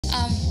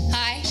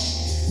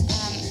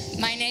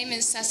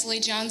Cecily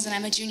Jones, and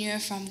I'm a junior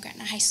from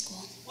Gretna High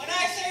School. When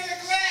I say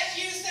regret,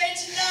 you say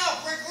to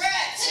know.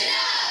 Regret. To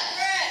know.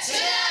 Regret. To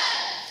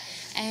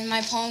know. And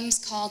my poem's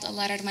called A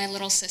Letter to My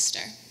Little Sister.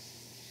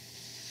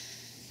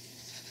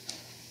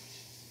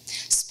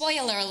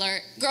 Spoiler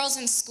alert, girls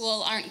in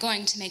school aren't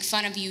going to make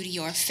fun of you to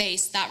your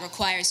face. That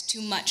requires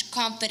too much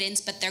confidence,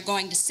 but they're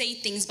going to say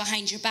things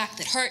behind your back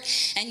that hurt,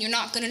 and you're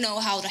not going to know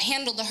how to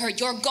handle the hurt.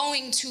 You're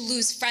going to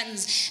lose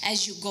friends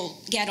as you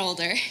get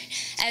older.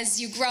 As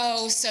you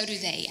grow, so do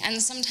they.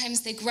 And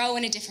sometimes they grow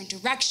in a different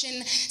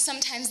direction.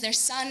 Sometimes their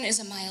sun is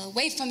a mile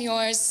away from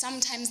yours.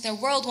 Sometimes their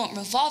world won't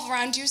revolve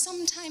around you.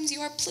 Sometimes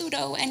you are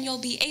Pluto and you'll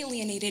be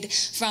alienated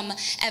from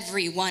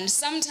everyone.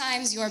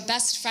 Sometimes your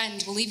best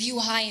friend will leave you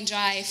high and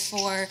dry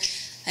for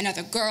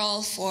another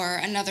girl, for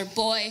another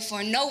boy,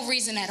 for no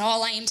reason at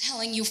all. I am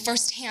telling you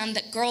firsthand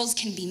that girls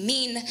can be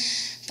mean,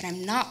 but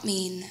I'm not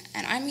mean,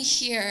 and I'm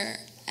here,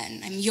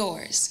 and I'm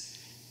yours.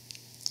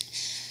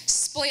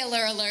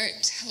 Spoiler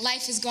alert,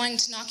 life is going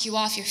to knock you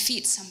off your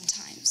feet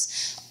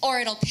sometimes. Or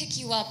it'll pick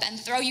you up and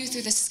throw you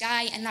through the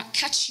sky and not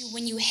catch you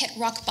when you hit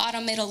rock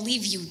bottom. It'll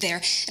leave you there.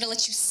 It'll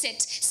let you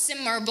sit,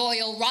 simmer,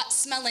 boil, rot,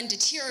 smell, and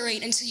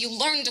deteriorate until you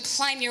learn to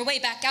climb your way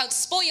back out.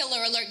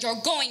 Spoiler alert, you're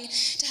going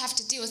to have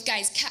to deal with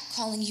guys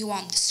catcalling you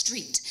on the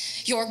street.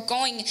 You're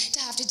going to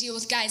have to deal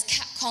with guys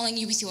catcalling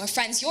you with your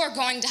friends. You're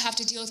going to have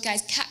to deal with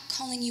guys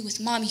catcalling you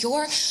with mom.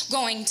 You're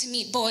going to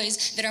meet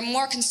boys that are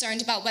more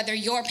concerned about whether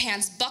your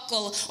pants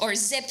buckle or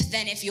zip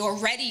than if you're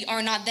ready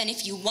or not, than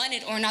if you want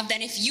it or not,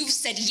 than if you've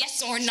said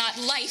yes or not.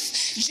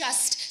 Life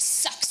just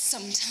sucks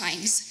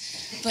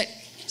sometimes, but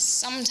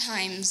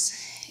sometimes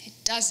it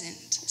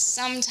doesn't.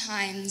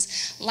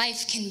 Sometimes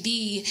life can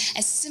be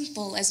as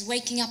simple as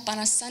waking up on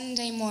a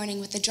Sunday morning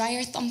with the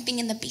dryer thumping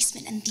in the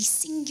basement and the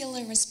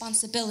singular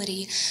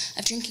responsibility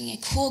of drinking a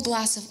cool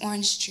glass of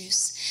orange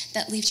juice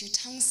that leaves your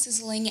tongue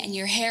sizzling and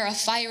your hair a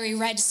fiery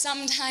red.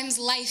 Sometimes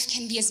life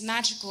can be as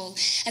magical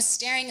as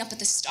staring up at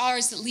the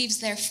stars that leaves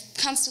their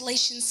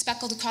constellations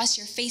speckled across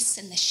your face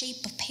in the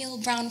shape of pale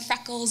brown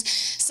freckles.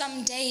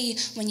 Someday,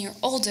 when you're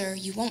older,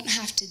 you won't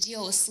have to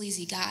deal with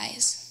sleazy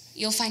guys.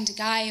 You'll find a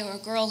guy or a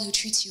girl who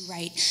treats you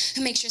right,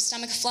 who makes your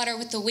stomach flutter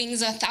with the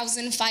wings of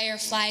 1,000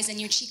 fireflies and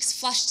your cheeks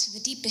flush to the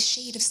deepest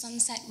shade of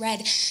sunset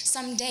red.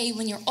 Someday,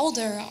 when you're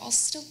older, I'll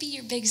still be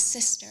your big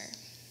sister.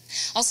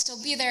 I'll still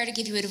be there to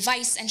give you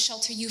advice and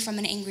shelter you from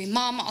an angry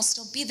mom. I'll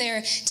still be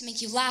there to make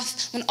you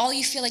laugh when all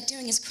you feel like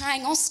doing is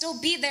crying. I'll still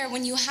be there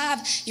when you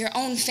have your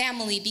own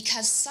family,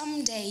 because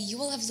someday you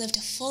will have lived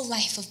a full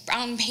life of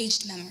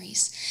brown-paged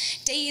memories.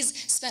 Days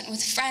spent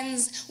with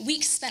friends,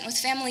 weeks spent with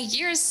family,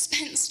 years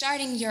spent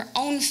starting your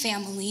own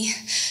family.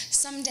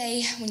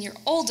 Someday, when you're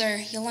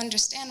older, you'll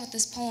understand what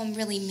this poem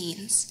really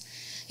means.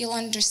 You'll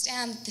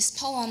understand that this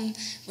poem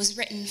was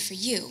written for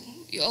you.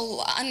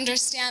 You'll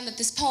understand that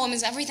this poem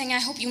is everything I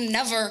hope you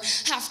never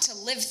have to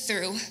live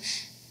through,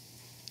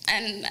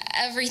 and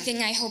everything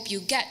I hope you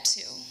get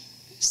to.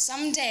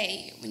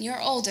 Someday, when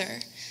you're older,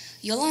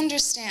 you'll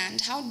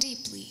understand how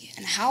deeply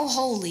and how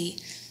wholly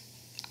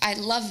I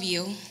love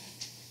you.